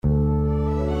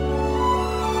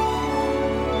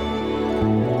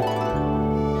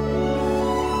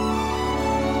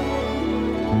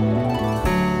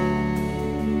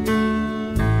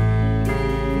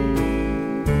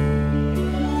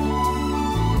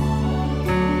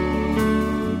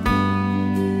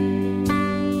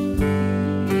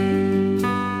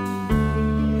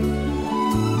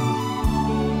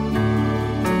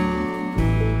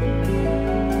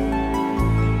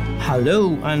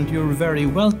Hello, and you're very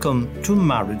welcome to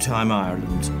Maritime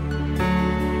Ireland.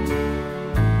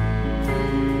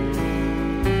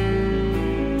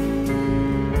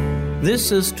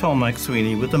 This is Tom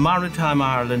McSweeney with the Maritime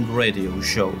Ireland radio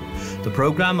show, the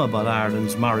programme about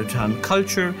Ireland's maritime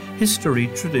culture, history,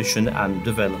 tradition and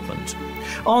development.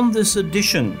 On this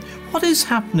edition, what is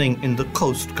happening in the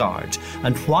Coast Guard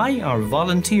and why are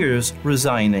volunteers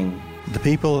resigning? The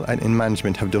people in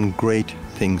management have done great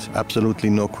things, absolutely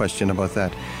no question about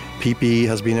that. PPE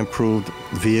has been improved,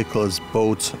 vehicles,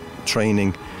 boats,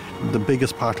 training. The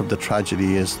biggest part of the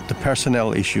tragedy is the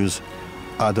personnel issues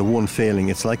are the one failing.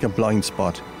 It's like a blind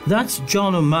spot. That's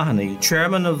John O'Mahony,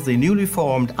 chairman of the newly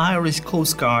formed Irish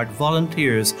Coast Guard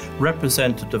Volunteers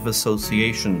Representative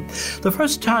Association. The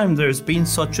first time there's been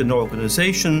such an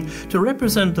organisation to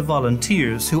represent the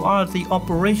volunteers who are the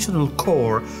operational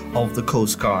core of the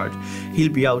Coast Guard.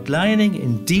 He'll be outlining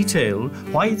in detail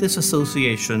why this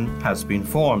association has been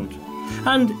formed.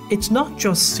 And it's not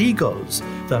just seagulls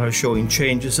that are showing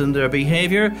changes in their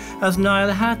behaviour, as Niall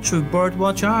Hatch of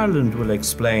Birdwatch Ireland will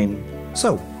explain.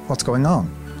 So, what's going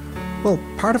on? Well,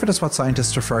 part of it is what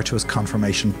scientists refer to as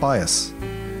confirmation bias.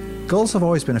 Gulls have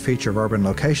always been a feature of urban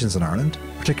locations in Ireland,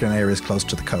 particularly in areas close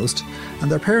to the coast, and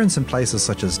their appearance in places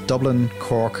such as Dublin,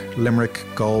 Cork, Limerick,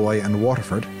 Galway and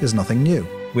Waterford is nothing new.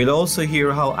 We'll also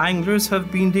hear how anglers have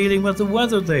been dealing with the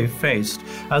weather they've faced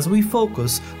as we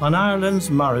focus on Ireland's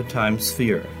maritime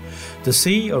sphere. The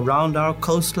sea around our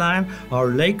coastline, our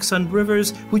lakes and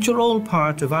rivers, which are all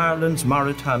part of Ireland's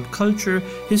maritime culture,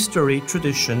 history,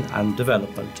 tradition and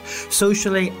development.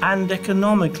 Socially and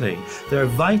economically, they're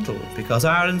vital because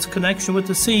Ireland's connection with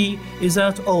the sea is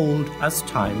as old as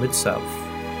time itself.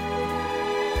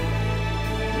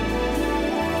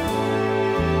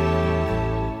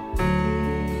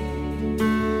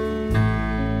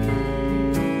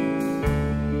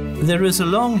 There is a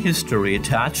long history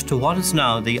attached to what is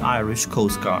now the Irish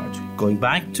Coast Guard, going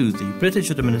back to the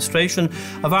British administration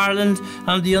of Ireland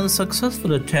and the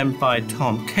unsuccessful attempt by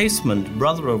Tom Casement,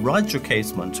 brother of Roger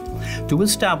Casement, to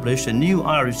establish a new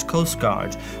Irish Coast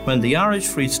Guard when the Irish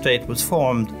Free State was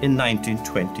formed in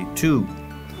 1922.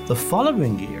 The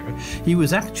following year, he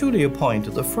was actually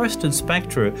appointed the first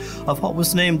inspector of what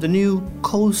was named the new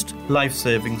Coast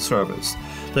Lifesaving Service.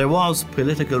 There was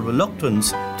political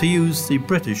reluctance to use the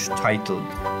British title.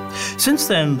 Since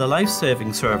then, the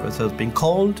Lifesaving Service has been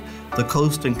called the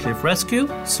Coast and Cliff Rescue,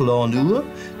 Slán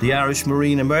Nua, the Irish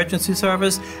Marine Emergency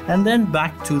Service, and then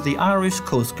back to the Irish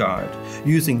Coast Guard,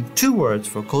 using two words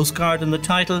for Coast Guard in the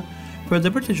title, where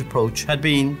the British approach had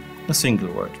been a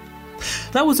single word.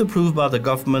 That was approved by the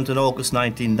government in August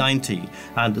 1990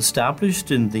 and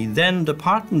established in the then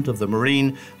Department of the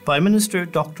Marine by Minister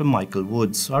Dr. Michael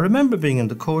Woods. I remember being in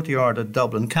the courtyard at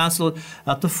Dublin Castle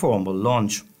at the formal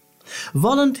launch.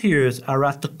 Volunteers are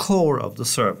at the core of the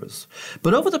service,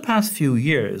 but over the past few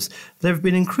years there have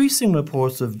been increasing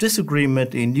reports of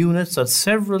disagreement in units at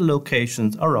several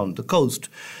locations around the coast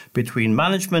between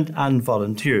management and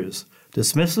volunteers,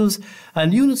 dismissals,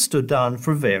 and units stood down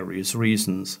for various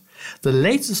reasons. The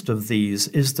latest of these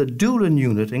is the Doolin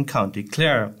unit in County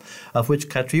Clare, of which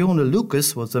Catriona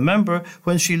Lucas was a member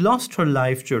when she lost her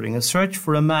life during a search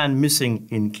for a man missing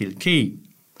in Kilkee.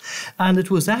 And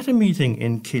it was at a meeting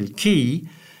in Kilkee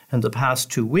in the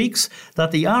past 2 weeks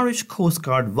that the Irish Coast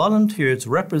Guard Volunteers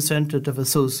Representative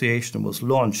Association was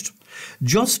launched,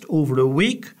 just over a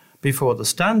week before the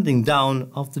standing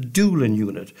down of the Doolin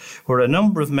unit, where a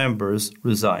number of members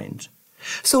resigned.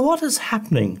 So what is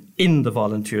happening in the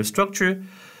volunteer structure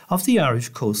of the Irish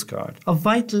Coast Guard, a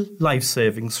vital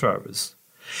life-saving service?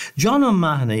 John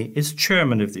O'Mahony is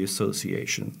chairman of the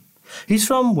association. He's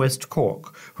from West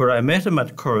Cork, where I met him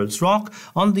at Curls Rock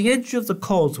on the edge of the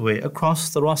causeway across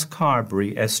the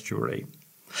Rosscarbery estuary.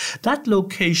 That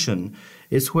location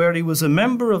is where he was a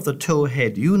member of the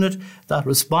Towhead unit that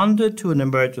responded to an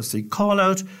emergency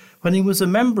call-out when he was a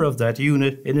member of that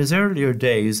unit in his earlier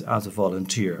days as a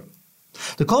volunteer.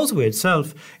 The causeway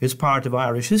itself is part of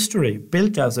Irish history,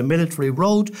 built as a military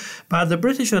road by the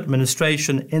British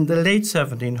administration in the late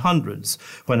 1700s,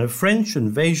 when a French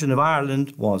invasion of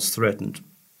Ireland was threatened.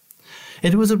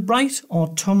 It was a bright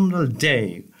autumnal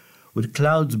day, with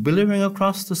clouds billowing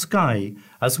across the sky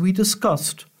as we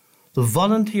discussed the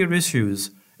volunteer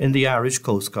issues in the Irish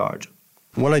Coast Guard.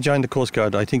 When I joined the Coast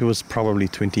Guard, I think it was probably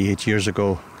 28 years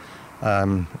ago.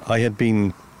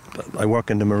 I work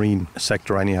in the marine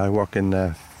sector anyhow. I work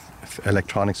in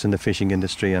electronics in the fishing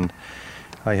industry, and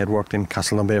I had worked in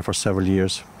Castletownbere for several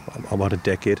years, about a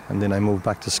decade, and then I moved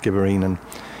back to Skibbereen and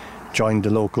joined the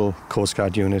local Coast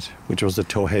Guard unit, which was the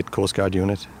Towhead Coast Guard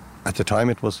unit. At the time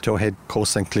it was Towhead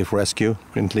Coast and Cliff Rescue.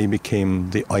 Currently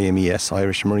became the IMES,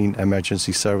 Irish Marine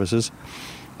Emergency Services,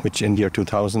 which in the year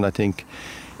 2000 I think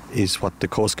is what the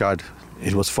Coast Guard,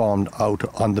 it was formed out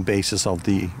on the basis of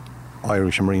the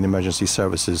Irish Marine Emergency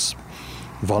Services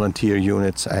volunteer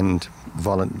units and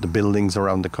the buildings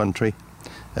around the country,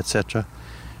 etc.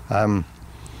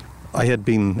 I had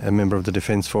been a member of the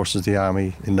Defence Forces of the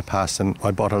Army in the past, and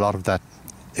I brought a lot of that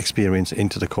experience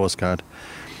into the Coast Guard.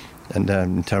 And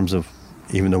in terms of,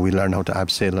 even though we learned how to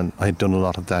abseil, and I had done a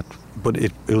lot of that, but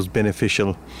it was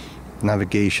beneficial,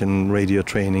 navigation, radio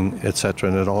training, etc.,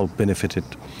 and it all benefited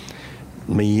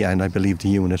me and I believe the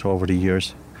unit over the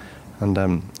years. And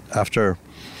after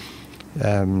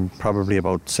probably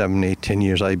about 7, 8, 10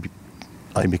 years, I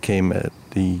became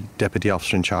the deputy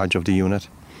officer in charge of the unit,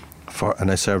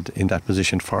 and I served in that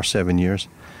position for 7 years.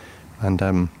 And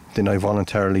then I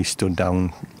voluntarily stood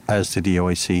down as the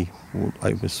DOIC.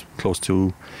 I was close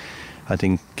to, I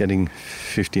think, getting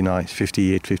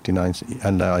 58, 59,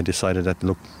 and I decided that,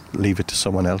 look, leave it to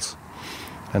someone else.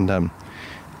 And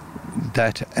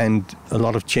that and a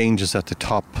lot of changes at the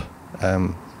top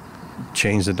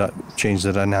changed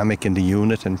the dynamic in the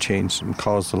unit and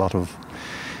caused a lot of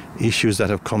issues that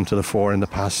have come to the fore in the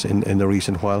past, in the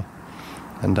recent while.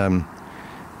 And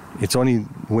it's only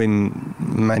when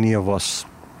many of us,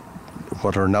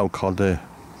 what are now called the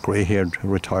grey-haired,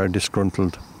 retired,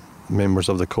 disgruntled members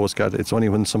of the Coast Guard, it's only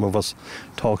when some of us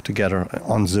talk together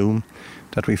on Zoom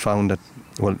that we found that,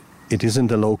 well, it isn't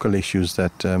the local issues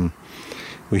that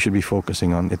we should be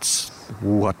focusing on. It's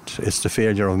the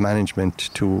failure of management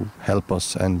to help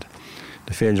us, and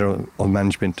the failure of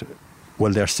management,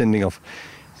 well, they're sending off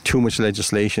too much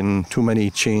legislation, too many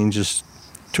changes,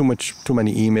 too many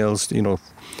emails,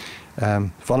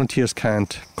 volunteers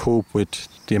can't cope with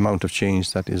the amount of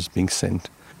change that is being sent.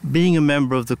 Being a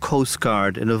member of the Coast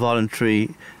Guard in a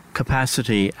voluntary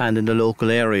capacity and in the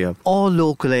local area, all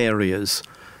local areas,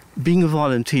 being a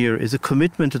volunteer is a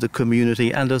commitment to the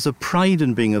community, and there's a pride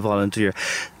in being a volunteer.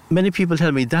 Many people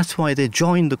tell me that's why they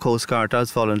join the Coast Guard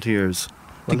as volunteers,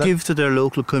 to give to their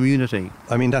local community.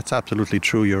 I mean, that's absolutely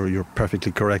true. You're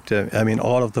perfectly correct. I mean,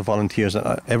 all of the volunteers,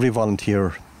 every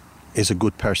volunteer is a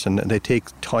good person. They take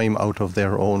time out of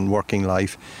their own working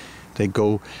life. They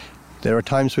go. There are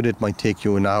times when it might take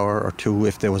you an hour or two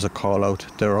if there was a call out.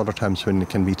 There are other times when it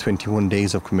can be 21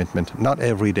 days of commitment. Not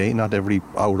every day, not every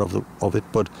hour of it,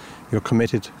 but you're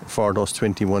committed for those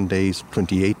 21 days,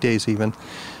 28 days even.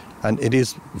 And it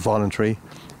is voluntary.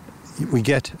 We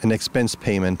get an expense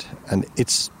payment, and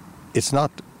it's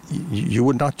not, you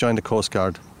would not join the Coast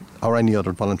Guard or any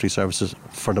other voluntary services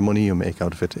for the money you make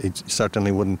out of it. It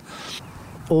certainly wouldn't.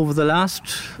 Over the last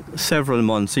several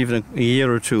months, even a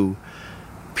year or two,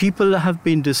 people have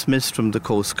been dismissed from the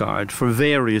Coast Guard for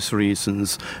various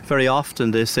reasons. Very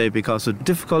often they say because of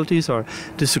difficulties or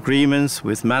disagreements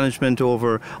with management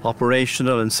over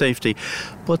operational and safety.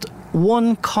 But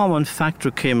one common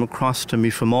factor came across to me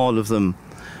from all of them.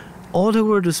 All who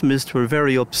were dismissed were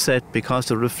very upset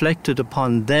because it reflected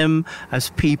upon them as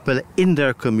people in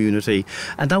their community.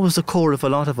 And that was the core of a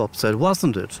lot of upset,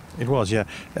 wasn't it? It was, yeah.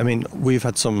 I mean, we've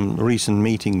had some recent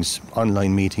meetings,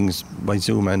 online meetings by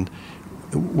Zoom, and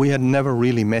we had never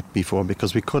really met before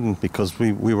because we couldn't, because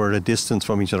we were at a distance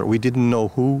from each other. We didn't know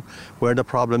where the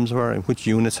problems were and which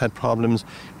units had problems.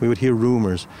 We would hear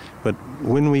rumours. But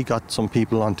when we got some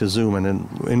people onto Zoom, and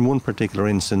in one particular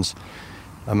instance,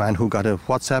 a man who got a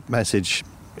WhatsApp message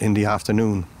in the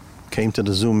afternoon came to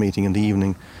the Zoom meeting in the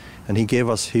evening, and he gave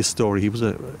us his story. He was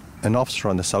an officer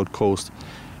on the South Coast,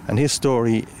 and his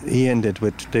story, he ended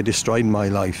with, "They destroyed my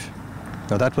life."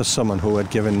 Now that was someone who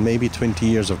had given maybe 20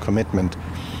 years of commitment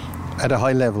at a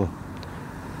high level,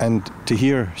 and to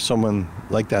hear someone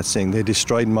like that saying, "They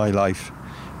destroyed my life."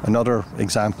 Another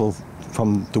example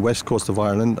from the west coast of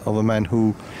Ireland of a man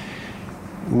who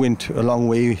went a long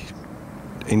way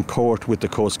in court with the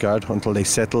Coast Guard until they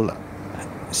settled,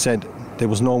 said there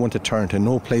was no one to turn to,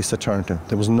 no place to turn to.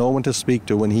 There was no one to speak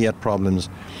to when he had problems.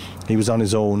 He was on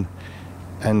his own,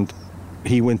 and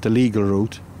he went the legal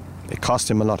route. It cost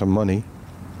him a lot of money.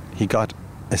 He got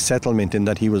a settlement in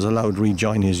that he was allowed to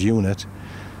rejoin his unit.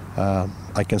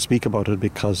 I can speak about it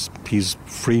because he's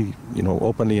free,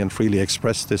 openly and freely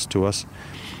expressed this to us.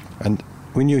 And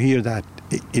when you hear that,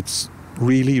 it's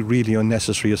really, really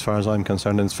unnecessary as far as I'm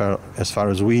concerned, and as far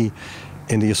as we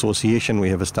in the association we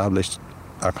have established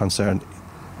are concerned.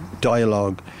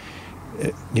 Dialogue,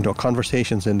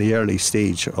 conversations in the early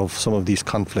stage of some of these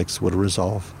conflicts would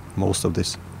resolve most of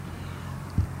this.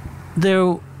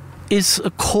 There is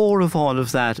a core of all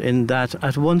of that, in that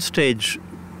at one stage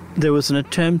there was an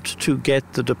attempt to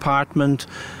get the department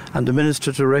and the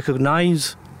minister to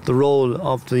recognise the role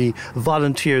of the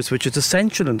volunteers, which is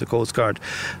essential in the Coast Guard.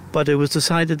 But it was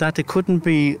decided that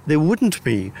they wouldn't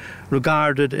be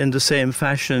regarded in the same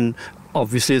fashion,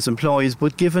 obviously as employees,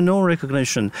 but given no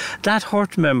recognition. That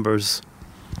hurt members.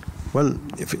 Well,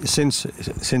 since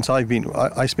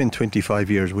I spent 25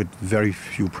 years with very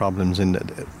few problems,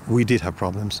 and we did have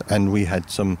problems, and we had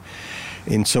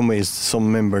in some ways,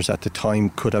 some members at the time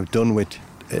could have done with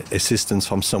assistance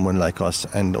from someone like us,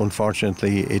 and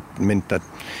unfortunately it meant that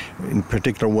in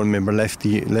particular one member left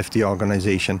the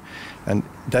organisation, and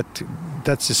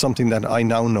that's something that I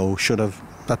now know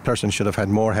that person should have had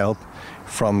more help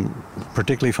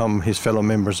particularly from his fellow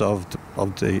members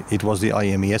it was the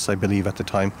IMES, I believe, at the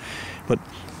time. But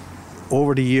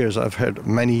over the years I've heard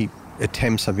many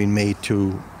attempts have been made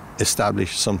to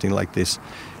establish something like this.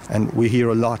 And we hear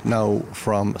a lot now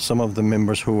from some of the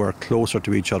members who are closer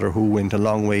to each other, who went a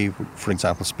long way, for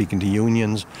example, speaking to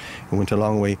unions, who went a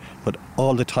long way, but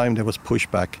all the time there was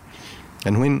pushback.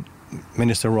 And when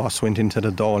Minister Ross went into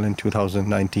the Dáil in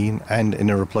 2019, and in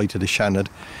a reply to the Seanad,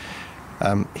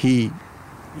 he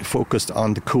focused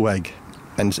on the CUAG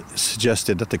and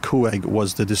suggested that the CUAG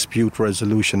was the dispute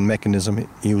resolution mechanism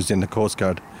used in the Coast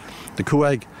Guard. The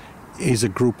CUAG is a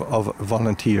group of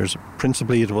volunteers.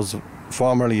 Principally,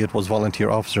 formerly it was volunteer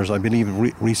officers. I believe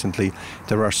recently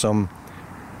there are some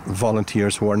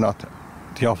volunteers who are not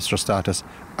the officer status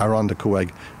are on the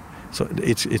CUAG. So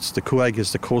it's the CUAG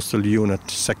is the Coastal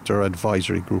Unit Sector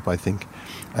Advisory Group, I think.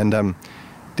 And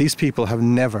these people have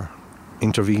never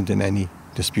intervened in any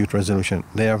dispute resolution.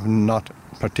 They have not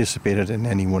participated in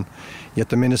any one. Yet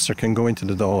the Minister can go into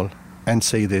the Dáil and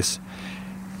say this.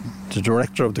 The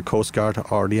Director of the Coast Guard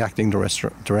or the Acting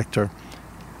Director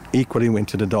equally went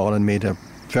to the Dáil and made a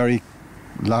very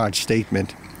large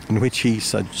statement in which he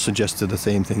suggested the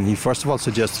same thing. He first of all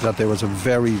suggested that there was a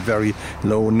very, very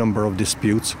low number of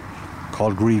disputes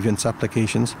called grievance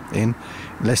applications in,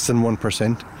 less than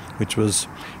 1%, which was,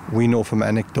 we know from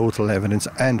anecdotal evidence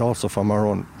and also from our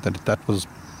own, that was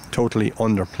totally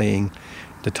underplaying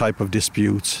the type of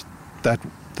disputes that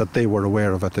they were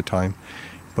aware of at the time.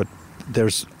 But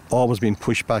there's always been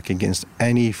pushback against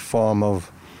any form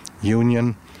of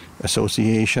union,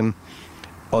 association,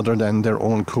 other than their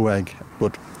own CUAG.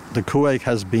 But the CUAG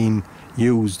has been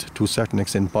used to a certain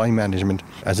extent by management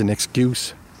as an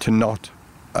excuse to not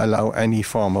allow any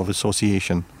form of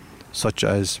association, such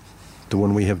as the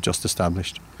one we have just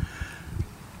established.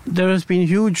 There has been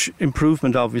huge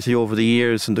improvement, obviously, over the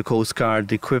years in the Coast Guard.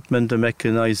 The equipment, the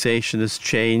mechanisation has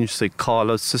changed, the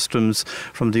call-out systems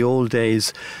from the old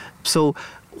days. So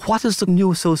what is the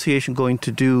new association going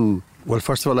to do? Well,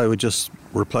 first of all, I would just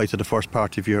reply to the first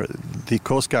part of the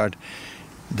Coast Guard.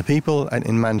 The people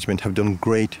in management have done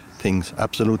great things,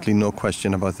 absolutely no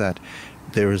question about that.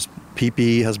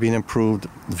 PPE has been improved,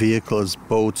 vehicles,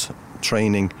 boats,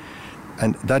 training,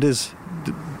 and that is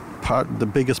the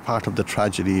biggest part of the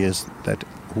tragedy is that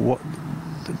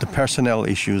the personnel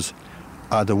issues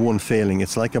are the one failing.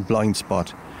 It's like a blind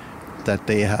spot that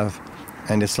they have,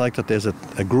 and it's like that there's a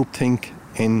groupthink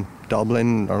in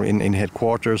Dublin or in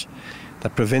headquarters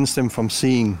that prevents them from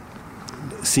seeing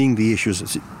the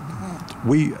issues.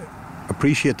 We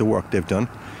appreciate the work they've done,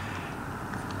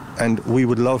 and we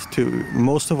would love to,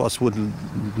 most of us would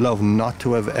love not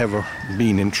to have ever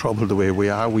been in trouble the way we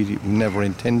are. We never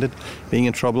intended being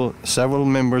in trouble. Several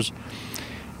members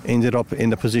ended up in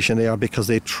the position they are because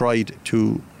they tried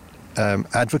to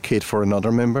advocate for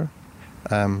another member.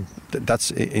 That's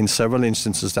in several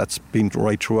instances, that's been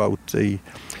right throughout. The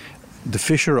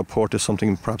Fisher report is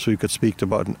something perhaps we could speak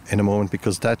about in a moment,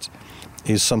 because that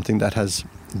is something that has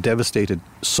devastated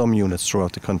some units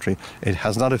throughout the country. It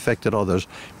has not affected others,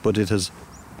 but it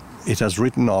has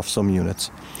written off some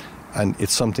units, and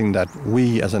it's something that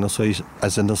we as an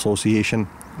association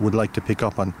would like to pick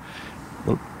up on.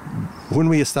 Well, when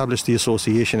we established the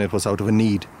association, it was out of a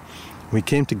need. We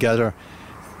came together.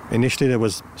 Initially there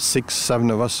was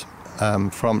 6-7 of us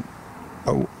from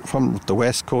the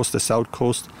west coast, the south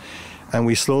coast, and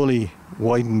we slowly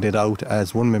widened it out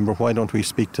as one member. Why don't we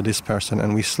speak to this person?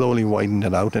 And we slowly widened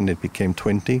it out, and it became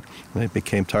 20, and it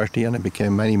became 30, and it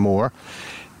became many more.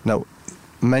 Now,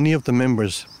 many of the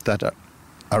members that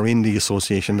are in the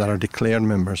association that are declared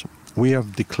members, we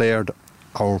have declared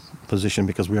our position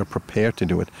because we are prepared to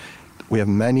do it. We have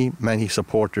many, many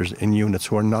supporters in units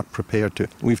who are not prepared to.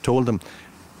 We've told them,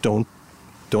 don't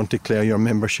declare your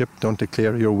membership, don't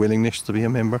declare your willingness to be a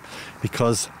member,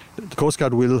 because the Coast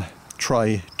Guard will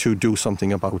try to do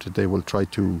something about it. They will try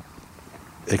to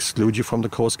exclude you from the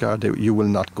Coast Guard. You will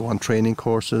not go on training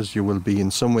courses. You will be, in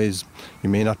some ways, you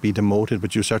may not be demoted,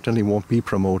 but you certainly won't be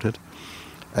promoted.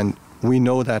 And we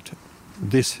know that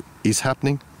this is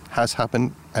happening. has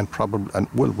happened, and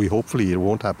we hopefully it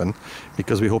won't happen,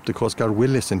 because we hope the Coast Guard will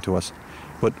listen to us.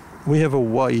 But we have a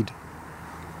wide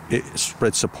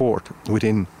spread support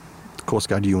within Coast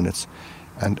Guard units,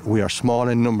 and we are small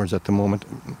in numbers at the moment.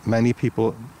 Many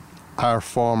people are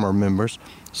former members,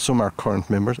 some are current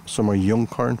members, some are young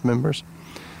current members.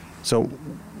 So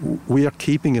we are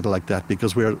keeping it like that,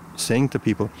 because we are saying to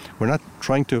people, we're not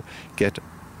trying to get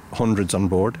hundreds on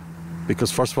board,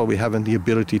 because first of all we haven't the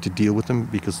ability to deal with them,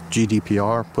 because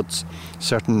GDPR puts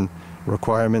certain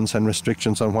requirements and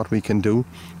restrictions on what we can do.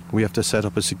 We have to set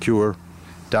up a secure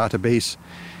database.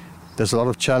 There's a lot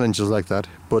of challenges like that,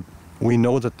 but we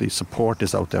know that the support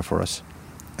is out there for us,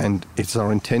 and it's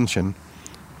our intention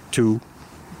to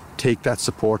take that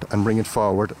support and bring it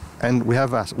forward. And we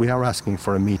are asking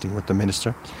for a meeting with the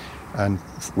Minister, and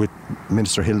with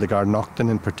Minister Hildegarde Naughton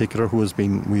in particular, we've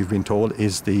been told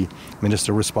is the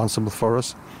Minister responsible for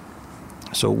us.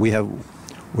 So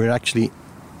we're actually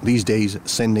these days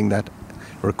sending that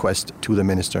request to the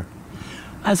Minister.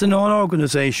 As in all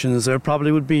organisations, there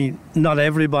probably would be not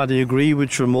everybody agree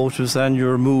with your motives and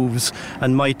your moves,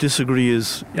 and might disagree,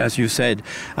 as you said.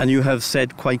 And you have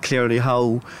said quite clearly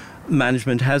how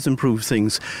management has improved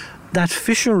things. That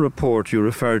Fisher report you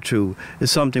referred to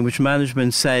is something which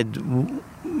management said,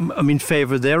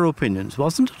 favoured their opinions,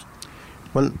 wasn't it?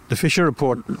 Well, the Fisher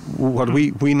report, what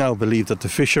we now believe that the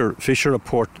Fisher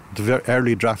report, the very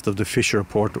early draft of the Fisher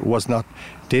report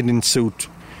didn't suit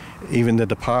even the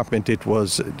department.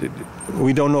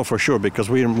 We don't know for sure, because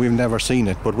we've never seen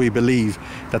it, but we believe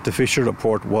that the Fisher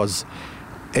report was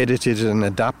edited and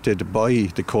adapted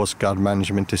by the Coast Guard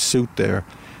management to suit their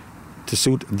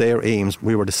aims.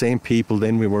 We were the same people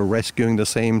then, we were doing the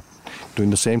same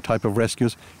type of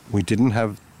rescues. We didn't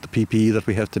have the PPE that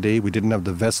we have today, we didn't have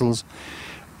the vessels,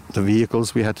 the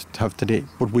vehicles we had to have today,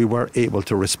 but we were able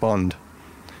to respond.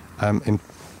 In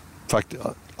fact,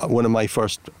 one of my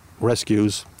first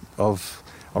rescues or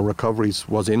recoveries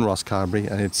was in Rosscarbery,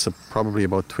 and it's probably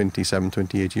about 27,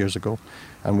 28 years ago,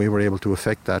 and we were able to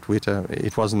effect that.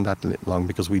 It wasn't that long,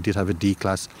 because we did have a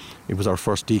D-class. It was our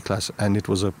first D-class, and it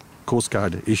was a Coast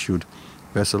Guard issued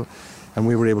vessel, and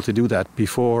we were able to do that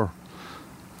before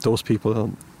those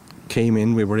people came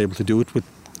in. We were able to do it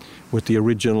with the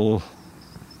original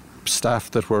staff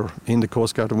that were in the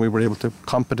Coast Guard, and we were able to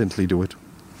competently do it.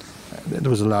 There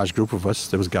was a large group of us.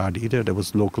 There was Gardaí there, there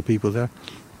was local people there.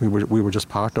 We were just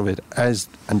part of it,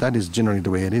 and that is generally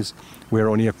the way it is. We're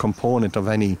only a component of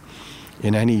in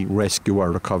any rescue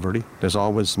or recovery. There's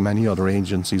always many other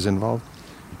agencies involved,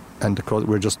 and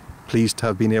we're just pleased to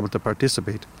have been able to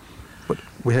participate. But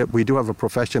we do have a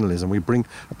professionalism. We bring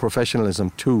a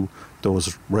professionalism to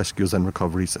those rescues and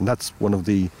recoveries, and that's one of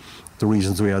the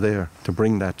reasons we are there, to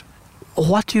bring that.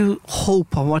 What do you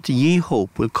hope, or what do ye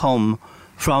hope will come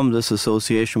from this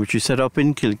association, which you set up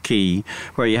in Kilkee,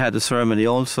 where you had a ceremony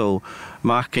also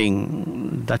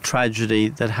marking that tragedy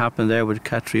that happened there with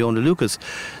Catriona Lucas?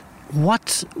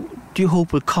 What do you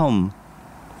hope will come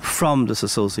from this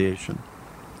association?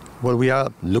 Well, we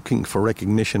are looking for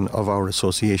recognition of our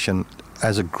association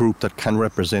as a group that can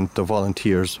represent the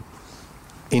volunteers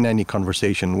in any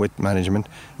conversation with management.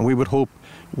 And we would hope,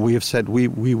 we have said we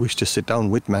wish to sit down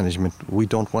with management. We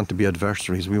don't want to be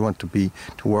adversaries. We want to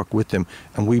work with them.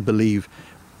 And we believe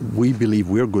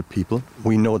we're good people.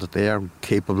 We know that they are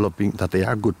capable of that they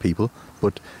are good people,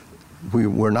 but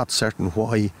we're not certain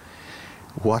why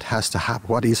what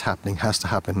is happening has to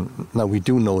happen. Now, we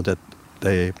do know that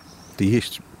the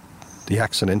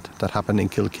accident that happened in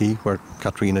Kilkee, where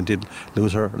Catriona did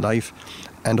lose her life,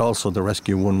 and also the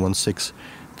Rescue 116,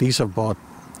 these have brought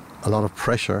a lot of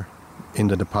pressure in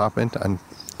the department and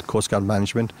the Coast Guard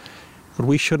management, but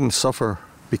we shouldn't suffer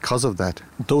because of that.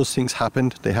 Those things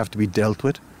happened, they have to be dealt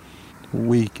with.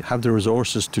 We have the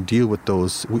resources to deal with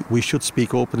those. We should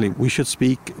speak openly. We should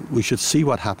see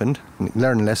what happened,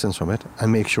 learn lessons from it,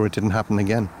 and make sure it didn't happen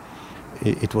again.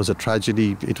 It was a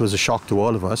tragedy. It was a shock to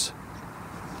all of us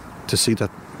to see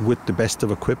that with the best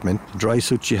of equipment, the dry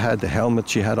suit she had, the helmet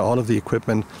she had, all of the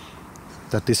equipment,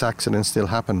 that this accident still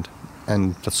happened,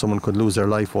 and that someone could lose their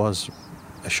life was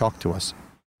a shock to us.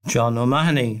 John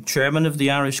O'Mahony, Chairman of the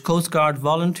Irish Coast Guard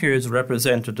Volunteers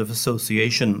Representative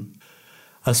Association.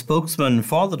 A spokesman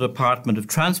for the Department of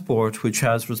Transport, which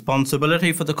has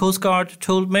responsibility for the Coast Guard,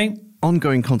 told me,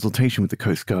 ongoing consultation with the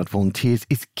Coast Guard volunteers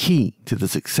is key to the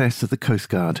success of the Coast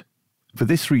Guard. For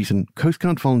this reason, Coast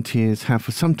Guard volunteers have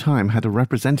for some time had a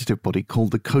representative body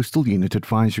called the Coastal Unit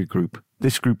Advisory Group.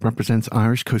 This group represents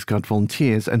Irish Coast Guard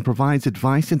volunteers and provides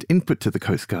advice and input to the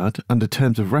Coast Guard under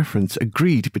terms of reference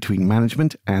agreed between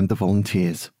management and the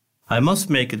volunteers. I must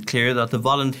make it clear that the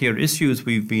volunteer issues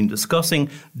we've been discussing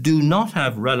do not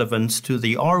have relevance to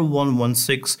the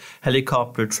R116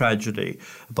 helicopter tragedy,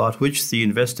 about which the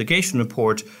investigation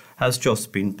report has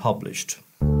just been published.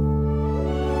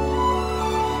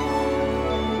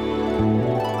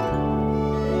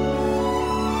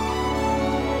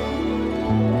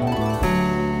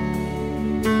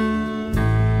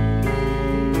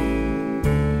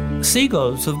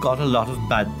 Seagulls have got a lot of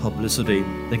bad publicity,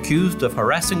 accused of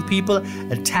harassing people,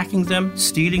 attacking them,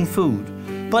 stealing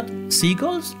food. But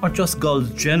seagulls are just gulls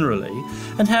generally,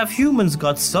 and have humans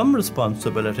got some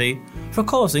responsibility for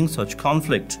causing such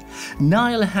conflict?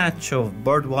 Niall Hatch of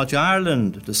Birdwatch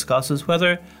Ireland discusses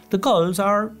whether the gulls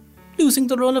are losing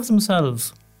the run of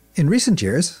themselves. In recent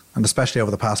years, and especially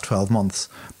over the past 12 months,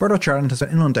 Birdwatch Ireland has been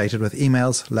inundated with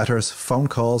emails, letters, phone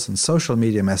calls and social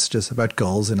media messages about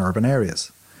gulls in urban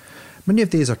areas. Many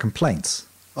of these are complaints,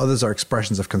 others are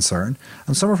expressions of concern,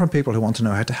 and some are from people who want to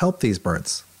know how to help these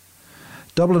birds.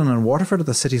 Dublin and Waterford are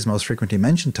the cities most frequently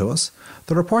mentioned to us.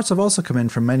 The reports have also come in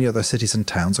from many other cities and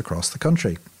towns across the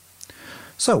country.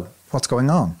 So, what's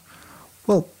going on?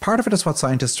 Well, part of it is what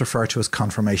scientists refer to as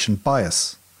confirmation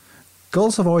bias.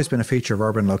 Gulls have always been a feature of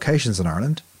urban locations in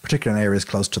Ireland, particularly in areas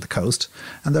close to the coast,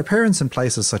 and their appearance in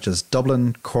places such as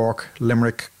Dublin, Cork,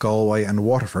 Limerick, Galway and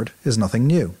Waterford is nothing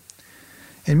new.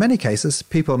 In many cases,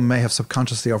 people may have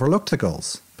subconsciously overlooked the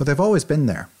gulls, but they've always been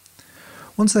there.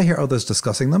 Once they hear others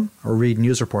discussing them or read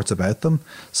news reports about them,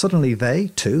 suddenly they,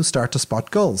 too, start to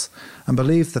spot gulls and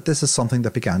believe that this is something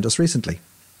that began just recently.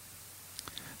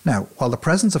 Now, while the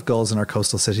presence of gulls in our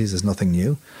coastal cities is nothing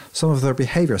new, some of their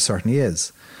behaviour certainly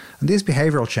is, and these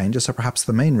behavioural changes are perhaps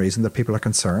the main reason that people are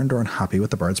concerned or unhappy with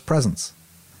the bird's presence.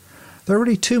 There are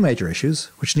really two major issues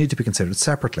which need to be considered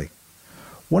separately.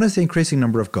 One is the increasing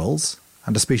number of gulls,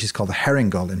 and a species called the herring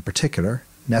gull in particular,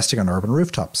 nesting on urban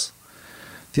rooftops.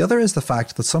 The other is the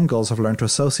fact that some gulls have learned to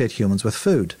associate humans with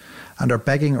food and are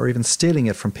begging or even stealing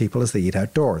it from people as they eat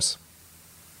outdoors.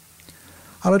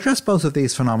 I'll address both of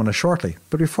these phenomena shortly,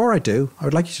 but before I do, I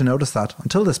would like you to notice that,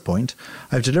 until this point,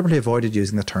 I've deliberately avoided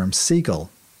using the term seagull.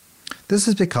 This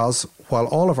is because, while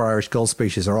all of our Irish gull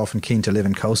species are often keen to live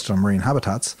in coastal and marine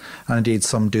habitats, and indeed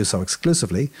some do so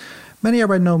exclusively, many are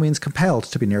by no means compelled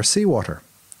to be near seawater.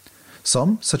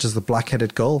 Some, such as the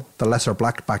black-headed gull, the lesser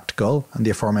black-backed gull and the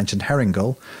aforementioned herring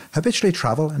gull, habitually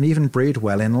travel and even breed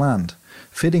well inland,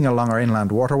 feeding along our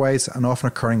inland waterways and often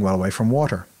occurring well away from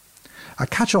water. A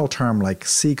catch-all term like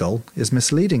seagull is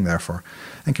misleading, therefore,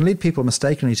 and can lead people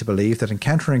mistakenly to believe that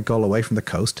encountering a gull away from the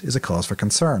coast is a cause for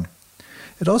concern.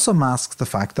 It also masks the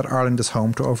fact that Ireland is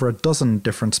home to over a dozen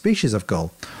different species of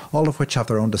gull, all of which have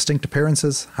their own distinct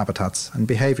appearances, habitats and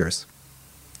behaviours.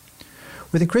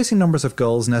 With increasing numbers of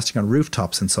gulls nesting on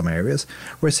rooftops in some areas,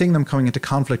 we're seeing them coming into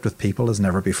conflict with people as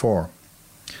never before.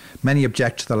 Many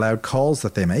object to the loud calls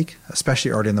that they make,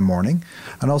 especially early in the morning,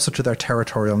 and also to their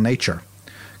territorial nature.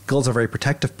 Gulls are very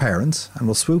protective parents and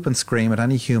will swoop and scream at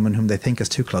any human whom they think is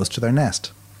too close to their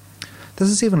nest. This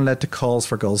has even led to calls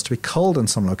for gulls to be culled in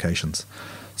some locations,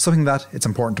 something that, it's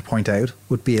important to point out,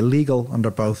 would be illegal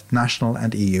under both national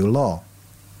and EU law.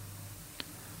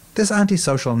 This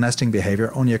antisocial nesting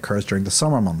behaviour only occurs during the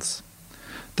summer months.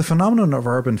 The phenomenon of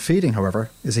urban feeding, however,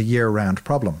 is a year-round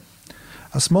problem.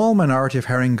 A small minority of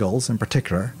herring gulls, in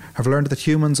particular, have learned that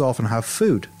humans often have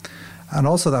food, and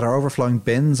also that our overflowing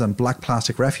bins and black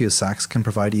plastic refuse sacks can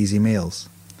provide easy meals.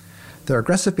 Their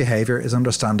aggressive behaviour is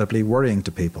understandably worrying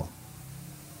to people.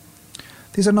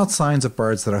 These are not signs of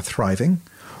birds that are thriving,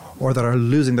 or that are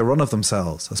losing the run of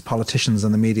themselves, as politicians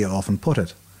and the media often put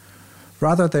it.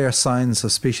 Rather, they are signs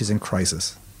of species in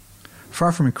crisis.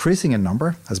 Far from increasing in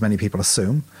number, as many people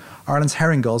assume, Ireland's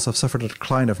herring gulls have suffered a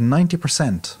decline of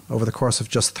 90% over the course of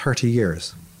just 30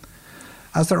 years.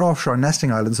 As their offshore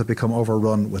nesting islands have become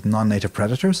overrun with non-native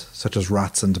predators, such as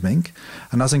rats and mink,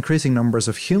 and as increasing numbers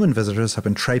of human visitors have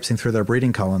been traipsing through their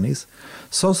breeding colonies,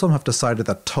 so some have decided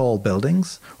that tall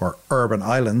buildings, or urban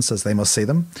islands as they must see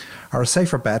them, are a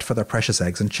safer bet for their precious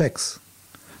eggs and chicks.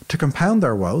 To compound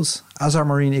their woes, as our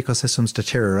marine ecosystems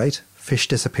deteriorate, fish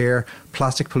disappear,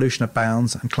 plastic pollution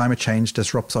abounds and climate change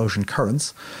disrupts ocean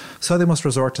currents, so they must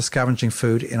resort to scavenging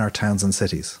food in our towns and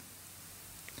cities.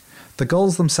 The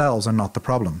gulls themselves are not the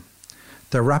problem.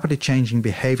 Their rapidly changing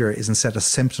behaviour is instead a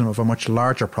symptom of a much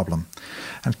larger problem,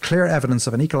 and clear evidence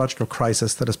of an ecological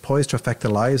crisis that is poised to affect the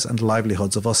lives and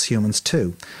livelihoods of us humans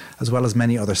too, as well as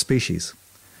many other species.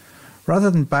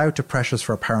 Rather than bow to pressures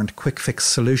for apparent quick-fix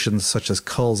solutions such as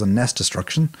culls and nest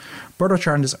destruction, Birdwatch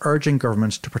Ireland is urging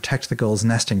government to protect the gulls'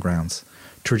 nesting grounds,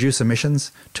 to reduce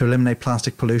emissions, to eliminate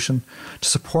plastic pollution, to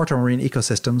support our marine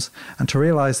ecosystems, and to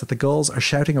realise that the gulls are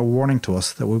shouting a warning to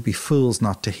us that we'd be fools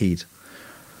not to heed.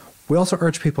 We also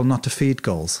urge people not to feed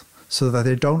gulls, so that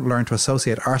they don't learn to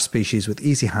associate our species with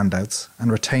easy handouts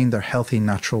and retain their healthy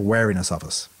natural wariness of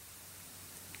us.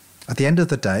 At the end of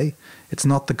the day, it's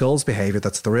not the gulls' behaviour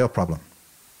that's the real problem.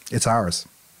 It's ours.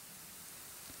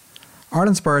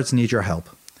 Ireland's birds need your help.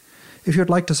 If you would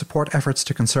like to support efforts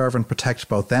to conserve and protect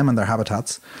both them and their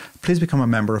habitats, please become a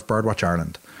member of Birdwatch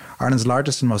Ireland, Ireland's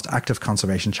largest and most active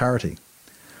conservation charity.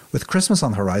 With Christmas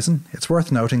on the horizon, it's worth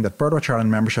noting that Birdwatch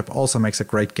Ireland membership also makes a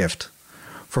great gift.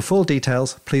 For full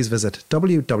details, please visit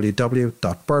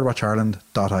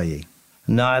www.birdwatchireland.ie.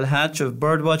 Niall Hatch of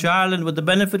Birdwatch Ireland with the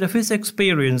benefit of his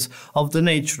experience of the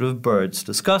nature of birds,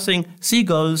 discussing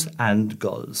seagulls and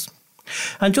gulls.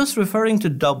 And just referring to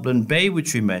Dublin Bay,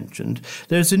 which we mentioned,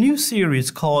 there's a new series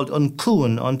called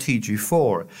Uncluan on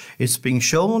TG4. It's being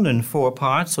shown in 4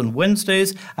 parts on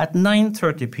Wednesdays at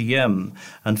 9:30pm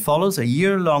and follows a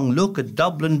year-long look at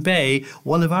Dublin Bay,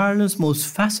 one of Ireland's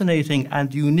most fascinating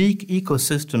and unique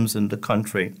ecosystems in the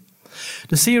country.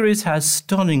 The series has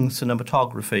stunning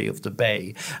cinematography of the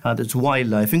bay and its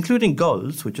wildlife, including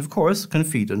gulls, which of course can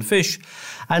feed on fish.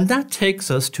 And that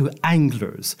takes us to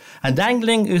anglers. And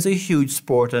angling is a huge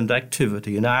sport and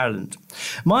activity in Ireland.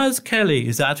 Miles Kelly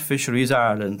is at Fisheries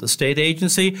Ireland, the state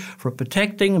agency for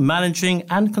protecting, managing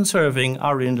and conserving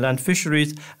our inland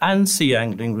fisheries and sea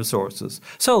angling resources.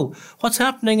 So, what's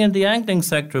happening in the angling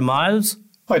sector, Miles?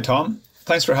 Hi Tom,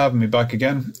 thanks for having me back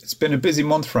again. It's been a busy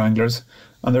month for anglers,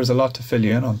 and there's a lot to fill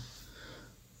you in on.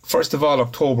 First of all,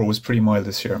 October was pretty mild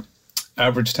this year.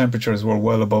 Average temperatures were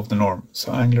well above the norm,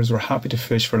 so anglers were happy to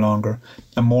fish for longer,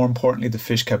 and more importantly, the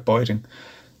fish kept biting.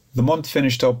 The month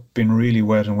finished up being really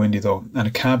wet and windy though, and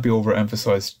it can't be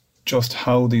overemphasised just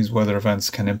how these weather events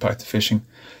can impact the fishing.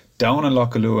 Down in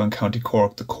Lochaluha and County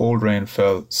Cork, the cold rain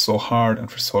fell so hard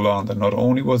and for so long that not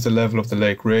only was the level of the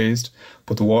lake raised,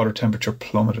 but the water temperature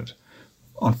plummeted.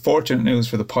 Unfortunate news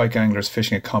for the pike anglers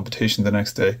fishing a competition the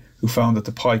next day, who found that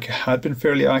the pike had been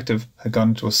fairly active, had gone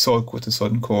into a sulk with the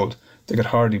sudden cold. They could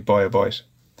hardly buy a bite.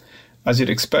 As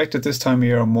you'd expect at this time of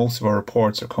year, most of our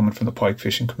reports are coming from the pike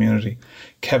fishing community.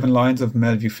 Kevin Lyons of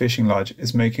Melview Fishing Lodge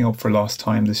is making up for lost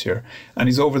time this year, and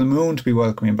he's over the moon to be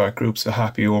welcoming back groups of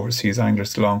happy overseas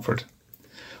anglers to Longford.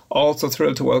 Also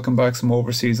thrilled to welcome back some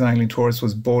overseas angling tourists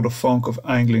was Bodo Funk of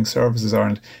Angling Services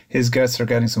Ireland. His guests are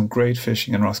getting some great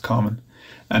fishing in Roscommon.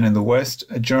 And in the west,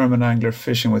 a German angler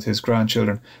fishing with his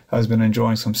grandchildren has been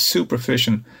enjoying some super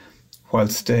fishing while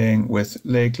staying with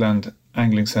Lakeland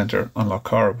Angling Centre on Lough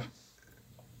Corrib.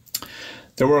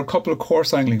 There were a couple of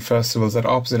course angling festivals at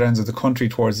opposite ends of the country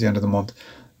towards the end of the month.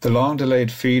 The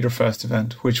long-delayed Feeder Fest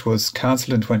event, which was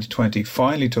cancelled in 2020,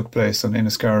 finally took place on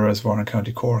Inniscarra Reservoir in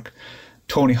County Cork.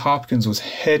 Tony Hopkins was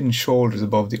head and shoulders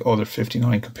above the other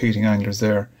 59 competing anglers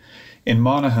there. In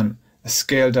Monaghan, a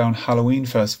scaled-down Halloween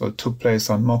festival took place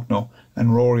on Mucknow,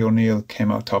 and Rory O'Neill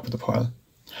came out top of the pile.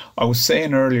 I was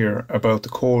saying earlier about the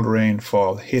cold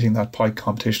rainfall hitting that pike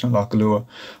competition in Lochaluha.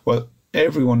 Well,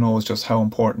 everyone knows just how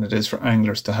important it is for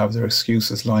anglers to have their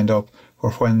excuses lined up for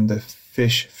when the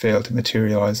fish fail to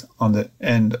materialise on the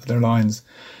end of their lines.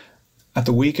 At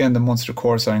the weekend, the Munster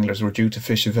course anglers were due to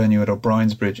fish a venue at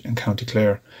O'Brien's Bridge in County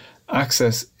Clare.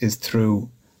 Access is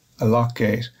through a lock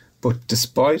gate, but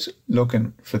despite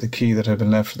looking for the key that had been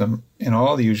left for them in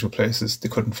all the usual places, they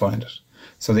couldn't find it.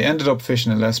 So they ended up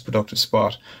fishing a less productive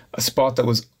spot, a spot that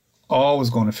was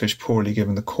always going to fish poorly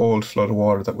given the cold flood of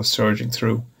water that was surging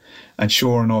through. And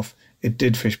sure enough, it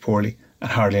did fish poorly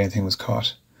and hardly anything was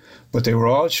caught. But they were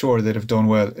all sure they'd have done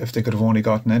well if they could have only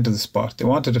gotten into the spot. They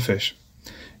wanted to fish.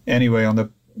 Anyway, on the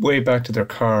way back to their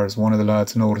cars, one of the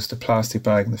lads noticed a plastic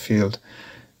bag in the field,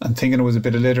 and thinking it was a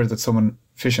bit of litter that someone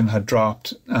fishing had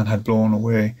dropped and had blown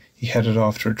away, he headed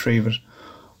off to retrieve it,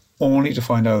 only to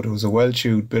find out it was a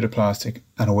well-chewed bit of plastic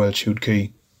and a well-chewed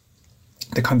key.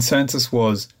 The consensus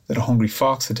was that a hungry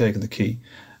fox had taken the key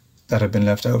that had been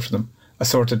left out for them. A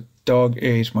sort of dog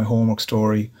ate my homework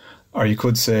story, or you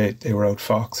could say they were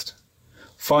outfoxed.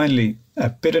 Finally, a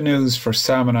bit of news for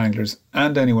salmon anglers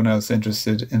and anyone else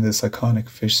interested in this iconic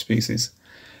fish species.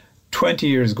 20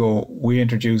 years ago, we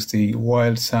introduced the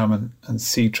wild salmon and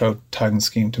sea trout tagging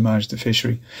scheme to manage the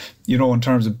fishery. You know, in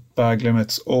terms of bag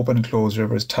limits, open and closed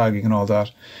rivers, tagging and all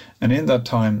that. And in that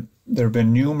time, there have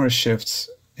been numerous shifts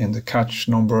in the catch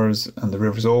numbers and the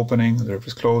rivers opening, the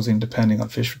rivers closing, depending on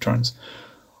fish returns.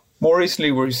 More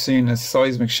recently, we're seeing a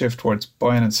seismic shift towards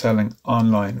buying and selling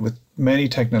online with many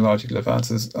technological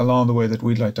advances along the way that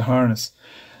we'd like to harness.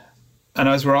 And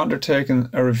as we're undertaking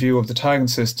a review of the tagging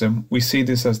system, we see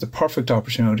this as the perfect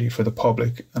opportunity for the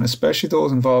public, and especially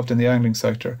those involved in the angling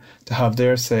sector, to have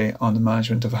their say on the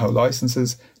management of how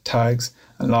licences, tags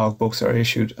and logbooks are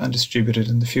issued and distributed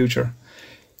in the future.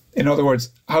 In other words,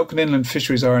 how can Inland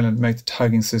Fisheries Ireland make the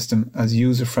tagging system as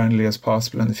user-friendly as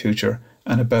possible in the future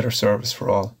and a better service for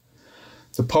all?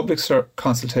 The public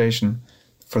consultation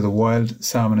for the wild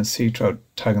salmon and sea trout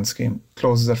tagging scheme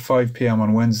closes at 5 p.m.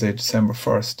 on Wednesday, December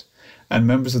 1st, and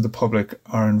members of the public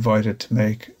are invited to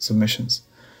make submissions.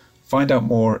 Find out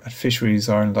more at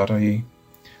fisheriesireland.ie.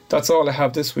 That's all I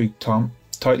have this week, Tom.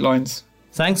 Tight lines.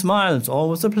 Thanks, Miles.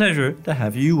 Always a pleasure to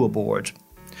have you aboard.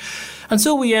 And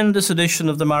so we end this edition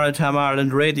of the Maritime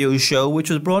Ireland radio show, which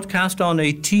was broadcast on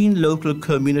 18 local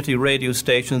community radio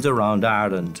stations around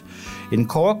Ireland. In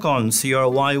Cork on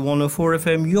CRY 104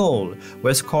 FM Youghal,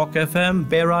 West Cork FM,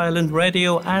 Bear Island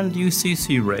Radio and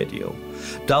UCC Radio.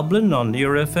 Dublin on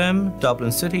Near FM,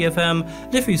 Dublin City FM,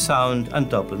 Liffey Sound and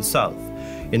Dublin South.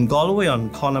 In Galway on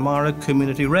Connemara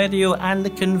Community Radio and the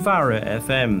Kinvara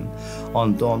FM.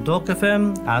 On Dundalk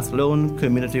FM, Athlone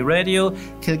Community Radio,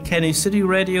 Kilkenny City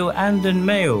Radio and in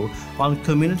Mayo on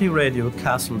Community Radio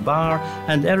Castlebar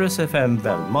and Eris FM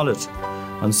Belmullet.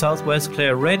 On South West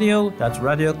Clare Radio, that's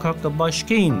Radio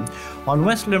Cockabashkeen. On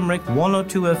West Limerick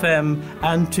 102 FM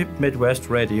and Tip Midwest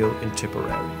Radio in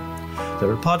Tipperary. There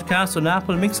are podcasts on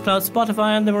Apple, Mixcloud,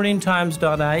 Spotify and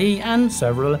themarinemetimes.ie and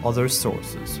several other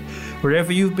sources.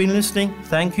 Wherever you've been listening,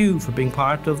 thank you for being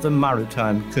part of the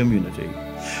maritime community.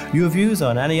 Your views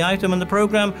on any item in the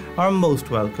programme are most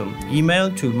welcome.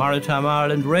 Email to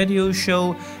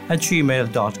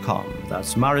maritimeIrelandRadioshow@gmail.com.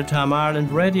 That's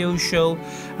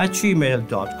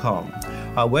maritimeIrelandRadioshow@gmail.com.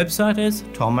 Our website is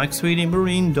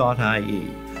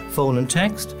tommcsweeneymarine.ie. Phone and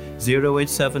text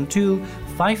 0872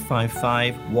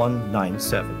 555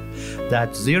 197.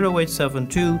 That's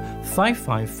 0872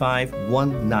 555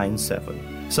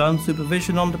 197. Sound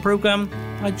supervision on the programme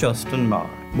by Justin Marr.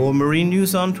 More marine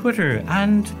news on Twitter,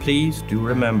 and please do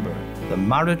remember, the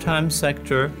maritime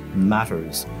sector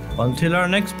matters. Until our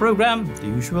next programme, the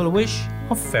usual wish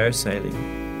of fair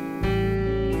sailing.